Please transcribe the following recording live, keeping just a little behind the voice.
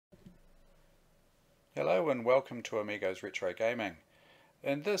Hello and welcome to Amigo's Retro Gaming.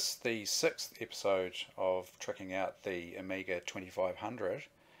 In this, the 6th episode of tricking out the Amiga 2500,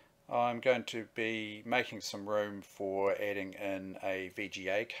 I'm going to be making some room for adding in a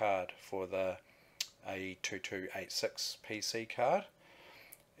VGA card for the A2286 PC card,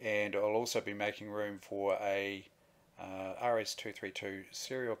 and I'll also be making room for a RS232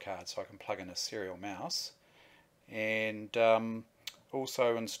 serial card so I can plug in a serial mouse, and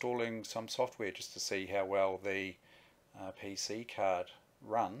also installing some software just to see how well the PC card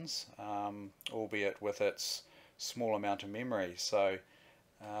runs, albeit with its small amount of memory. So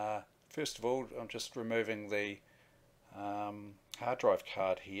first of all, I'm just removing the hard drive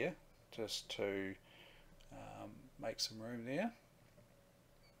card here just to make some room there.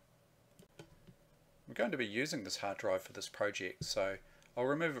 I'm going to be using this hard drive for this project, so I'll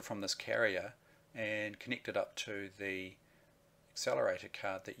remove it from this carrier and connect it up to the accelerator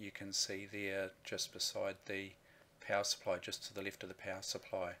card that you can see there just beside the power supply, just to the left of the power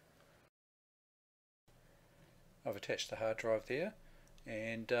supply. I've attached the hard drive there,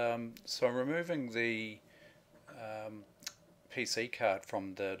 and so I'm removing the PC card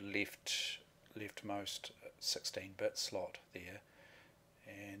from the leftmost 16-bit slot there,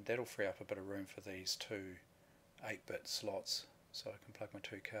 and that'll free up a bit of room for these two 8-bit slots so I can plug my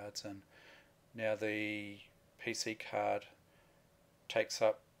two cards in. Now the PC card takes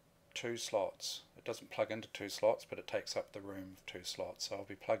up two slots. It doesn't plug into two slots, but it takes up the room of two slots. So I'll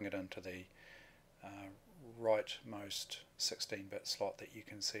be plugging it into the rightmost 16-bit slot that you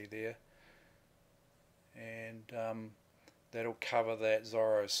can see there, and that'll cover that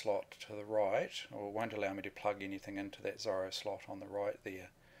Zorro slot to the right, or it won't allow me to plug anything into that Zorro slot on the right there,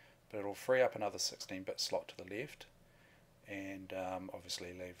 but it'll free up another 16-bit slot to the left, and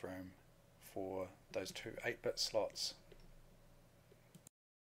obviously leave room for those two 8-bit slots.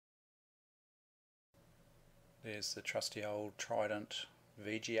 There's the trusty old Trident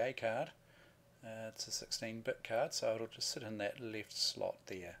Vga card. It's a 16-bit card, so it'll just sit in that left slot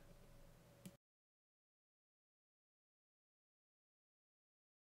there.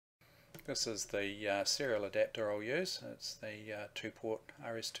 This is the serial adapter I'll use. It's the 2-port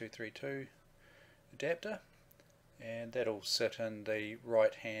RS232 adapter, and that'll sit in the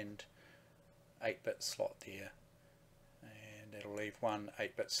right hand 8-bit slot there, and that'll leave one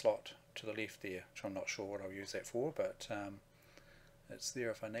 8-bit slot to the left there, which I'm not sure what I'll use that for, but it's there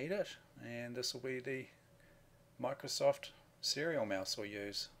if I need it. And this will be the Microsoft serial mouse we'll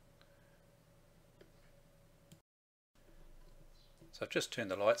use. So I've just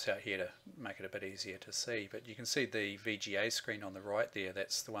turned the lights out here to make it a bit easier to see, but you can see the VGA screen on the right there.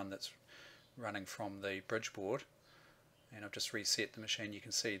 That's the one that's running from the Bridgeboard, and I've just reset the machine. You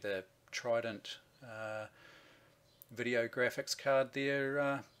can see the Trident video graphics card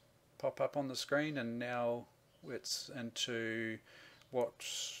there pop up on the screen, and now it's into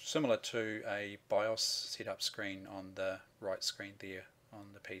what's similar to a BIOS setup screen on the right screen there on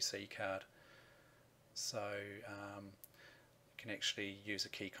the PC card. So you can actually use a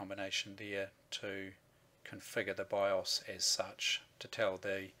key combination there to configure the BIOS as such, to tell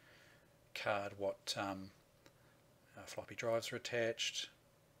the card what floppy drives are attached,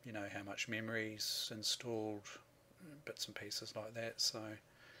 you know, how much memory's installed, bits and pieces like that. So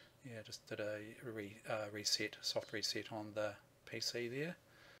yeah, just did a soft reset on the PC there.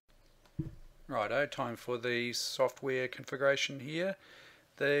 Righto, time for the software configuration here.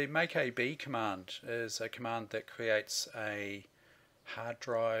 The make AB command is a command that creates a hard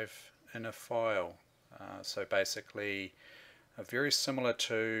drive in a file. So basically very similar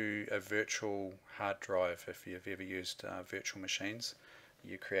to a virtual hard drive. If you've ever used virtual machines,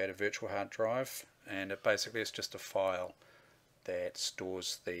 you create a virtual hard drive, and it basically is just a file that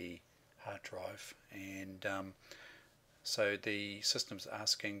stores the hard drive, and so the system's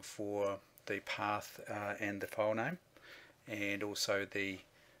asking for the path and the file name, and also the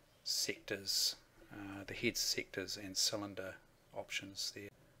sectors, the head sectors and cylinder options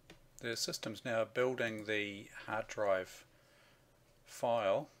there. The system's now building the hard drive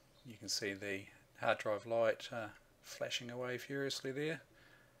file. You can see the hard drive light flashing away furiously there.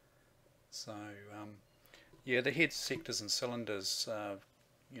 So yeah, the head sectors and cylinders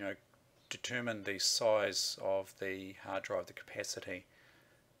you know, determine the size of the hard drive, the capacity.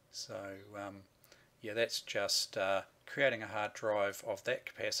 So yeah, that's just creating a hard drive of that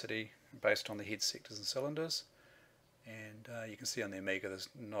capacity based on the head sectors and cylinders. And you can see on the Amiga there's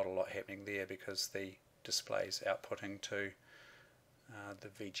not a lot happening there because the display's outputting to the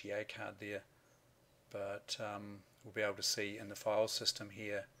VGA card there. But we'll be able to see in the file system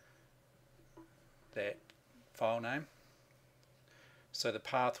here that file name. So the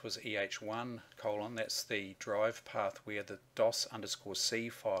path was EH1 : that's the drive path where the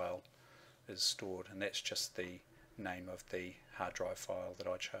DOS_C file is stored, and that's just the name of the hard drive file that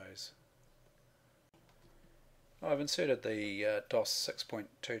I chose. I've inserted the DOS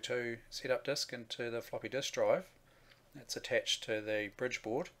 6.22 setup disk into the floppy disk drive. It's attached to the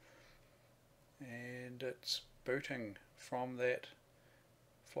Bridgeboard, and it's booting from that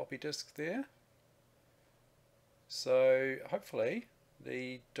floppy disk there. So hopefully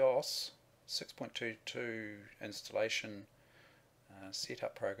the DOS 6.22 installation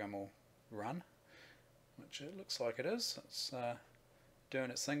setup program will run, which it looks like it is. It's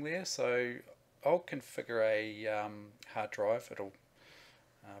doing its thing there. So I'll configure a hard drive. It'll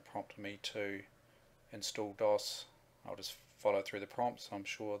prompt me to install DOS. I'll just follow through the prompts. I'm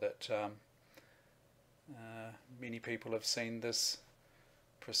sure that many people have seen this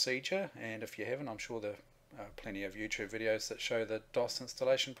procedure, and if you haven't, I'm sure there are plenty of YouTube videos that show the DOS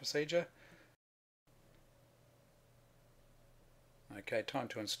installation procedure. Okay, time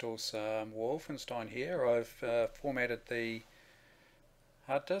to install some Wolfenstein here. I've formatted the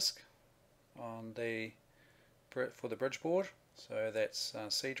hard disk on for the Bridgeboard, so that's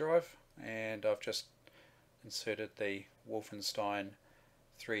C drive, and I've just inserted the Wolfenstein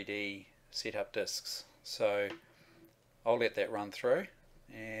 3D setup disks. So I'll let that run through,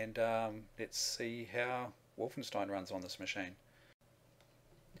 and let's see how Wolfenstein runs on this machine.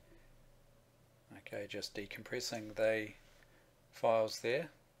 Okay, just decompressing the files there,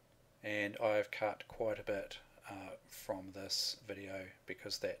 and I've cut quite a bit from this video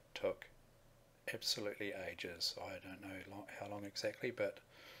because that took absolutely ages. I don't know how long exactly, but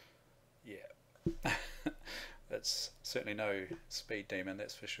yeah. It's certainly no speed demon,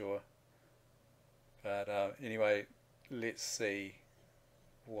 that's for sure. But anyway, let's see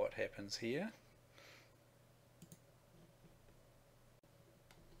what happens here.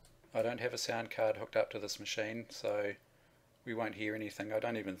 I don't have a sound card hooked up to this machine, so we won't hear anything. I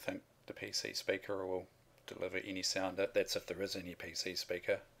don't even think the PC speaker will deliver any sound. That's if there is any PC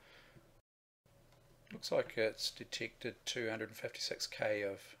speaker. Looks like it's detected 256K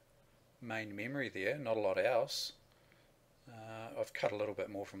of main memory there, not a lot else. I've cut a little bit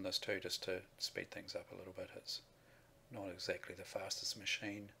more from this too, just to speed things up a little bit. It's not exactly the fastest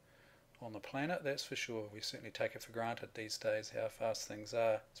machine on the planet, that's for sure. We certainly take it for granted these days how fast things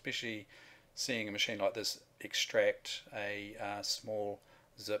are, especially seeing a machine like this extract a small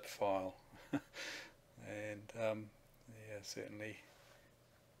zip file. And yeah, certainly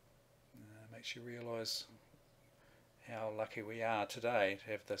makes you realise how lucky we are today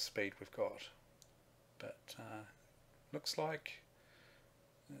to have the speed we've got. But looks like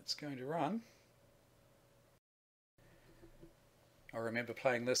it's going to run. I remember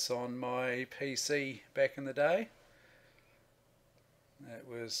playing this on my PC back in the day. It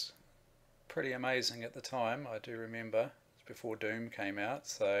was pretty amazing at the time. I do remember, before Doom came out,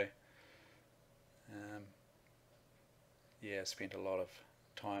 so yeah, spent a lot of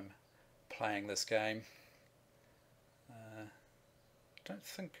time playing this game. Don't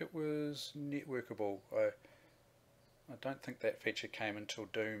think it was networkable. I don't think that feature came until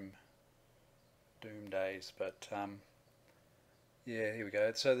Doom days, but yeah, here we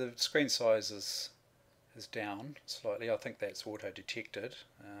go. So the screen size is down slightly. I think that's auto-detected.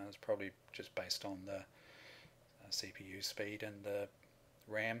 It's probably just based on the CPU speed and the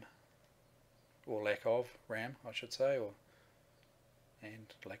RAM, or lack of RAM, I should say,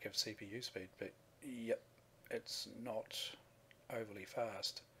 and lack of CPU speed. But yep, it's not overly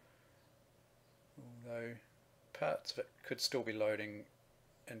fast. Although parts of it could still be loading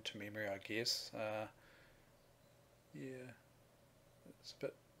into memory, I guess. Yeah, it's a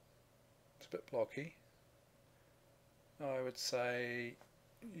bit blocky. I would say,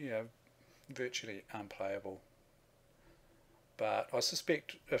 yeah, virtually unplayable. But I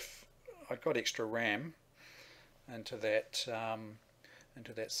suspect if I got extra RAM into that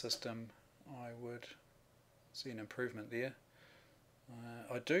system, I would see an improvement there.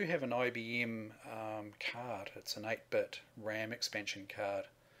 I do have an IBM card. It's an 8-bit RAM expansion card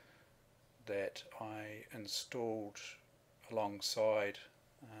that I installed alongside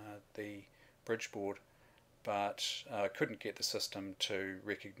the Bridgeboard, but I couldn't get the system to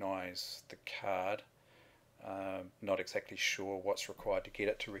recognise the card. Not exactly sure what's required to get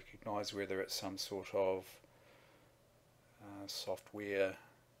it to recognise, whether it's some sort of software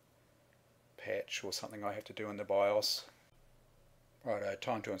patch or something I have to do in the BIOS. Righto,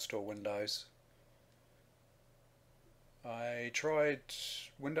 time to install Windows. I tried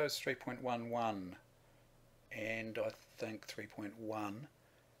Windows 3.11 and I think 3.1,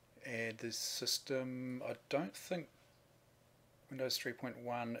 and the system, I don't think Windows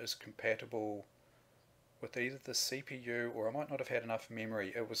 3.1 is compatible with either the CPU, or I might not have had enough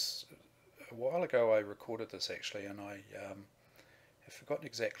memory. It was a while ago I recorded this actually, and I have forgotten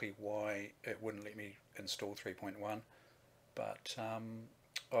exactly why it wouldn't let me install 3.1, but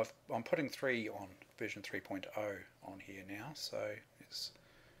I'm putting 3 on, version 3.0 on here now, so let's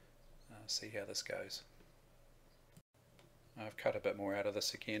see how this goes. I've cut a bit more out of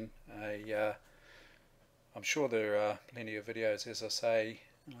this again. I'm sure there are plenty of videos, as I say,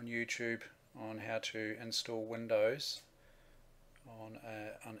 on YouTube on how to install Windows on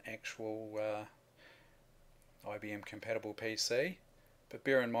an actual IBM compatible PC, but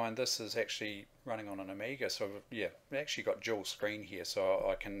bear in mind this is actually running on an Amiga, so yeah, we actually got dual screen here, so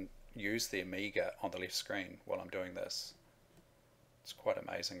I can use the Amiga on the left screen while I'm doing this. It's quite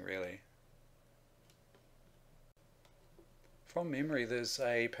amazing, really. From memory, there's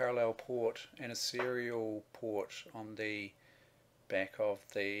a parallel port and a serial port on the back of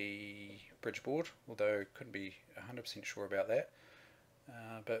the Bridgeboard, although couldn't be 100% sure about that.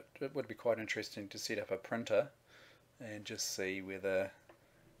 But it would be quite interesting to set up a printer and just see whether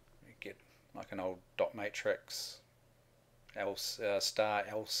we get like an old dot matrix star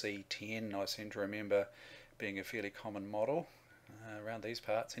LC10. I seem to remember being a fairly common model around these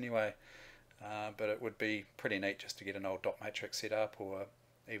parts anyway. But it would be pretty neat just to get an old dot matrix set up, or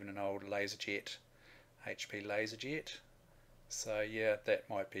even an old LaserJet, HP LaserJet. So yeah, that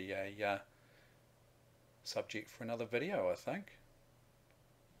might be a subject for another video, I think.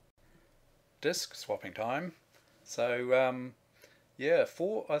 Disk swapping time. So yeah,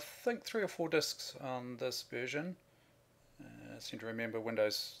 I think 3 or 4 disks on this version. I seem to remember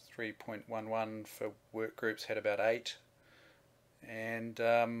Windows 3.11 for workgroups had about 8,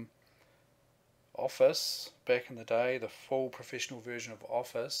 and Office, back in the day, the full professional version of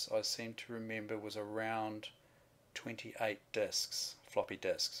Office, I seem to remember was around 28 disks, floppy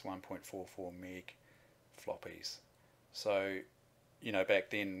disks, 1.44 meg floppies. So, you know, back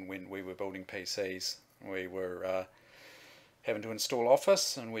then when we were building PCs, we were having to install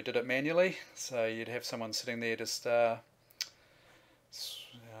Office, and we did it manually. So you'd have someone sitting there just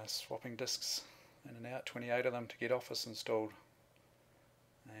swapping disks in and out, 28 of them to get Office installed.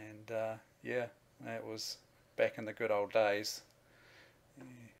 And yeah, that was back in the good old days. Yeah.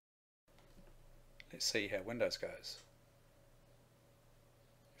 Let's see how Windows goes.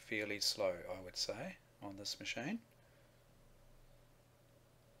 Fairly slow, I would say, on this machine.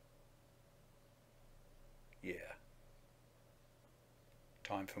 Yeah.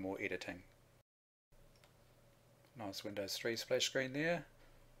 Time for more editing. Nice Windows 3 splash screen there.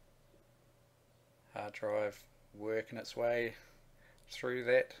 Hard drive working its way through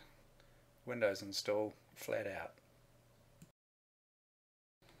that. Windows install flat out.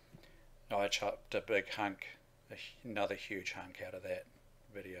 I chopped a big hunk, another huge hunk out of that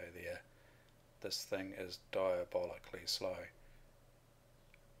video there. This thing is diabolically slow.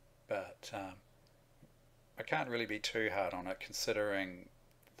 But I can't really be too hard on it, considering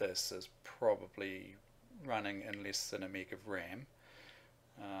this is probably running in less than a meg of RAM.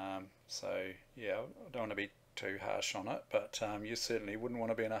 So yeah, I don't want to be too harsh on it, but you certainly wouldn't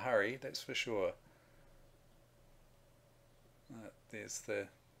want to be in a hurry, that's for sure. There's the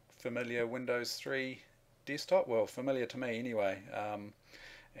familiar Windows 3 desktop, well, familiar to me anyway,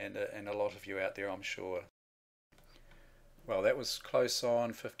 and a lot of you out there, I'm sure. Well, that was close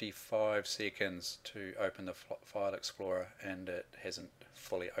on 55 seconds to open the File Explorer, and it hasn't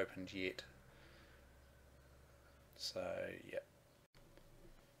fully opened yet. So yeah.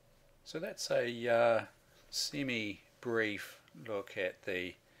 So that's a semi-brief look at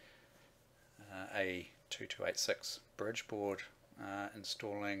the A2286 Bridgeboard,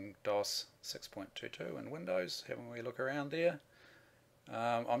 installing DOS 6.22 in Windows, having a wee look around there.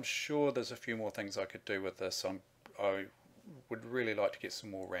 I'm sure there's a few more things I could do with this. I would really like to get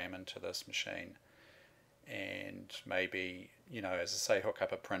some more RAM into this machine, and maybe, you know, as I say, hook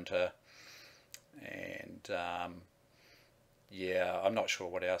up a printer, and yeah, I'm not sure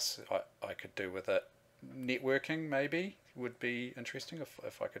what else I could do with it. Networking maybe would be interesting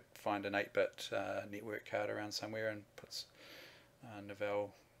if I could find an 8-bit network card around somewhere and put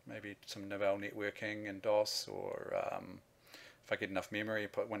maybe some Novell networking and DOS, or if I get enough memory,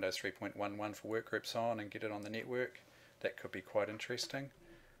 put Windows 3.11 for workgroups on and get it on the network. That could be quite interesting.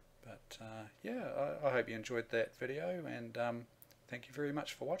 But yeah, I hope you enjoyed that video, and thank you very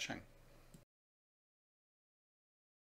much for watching.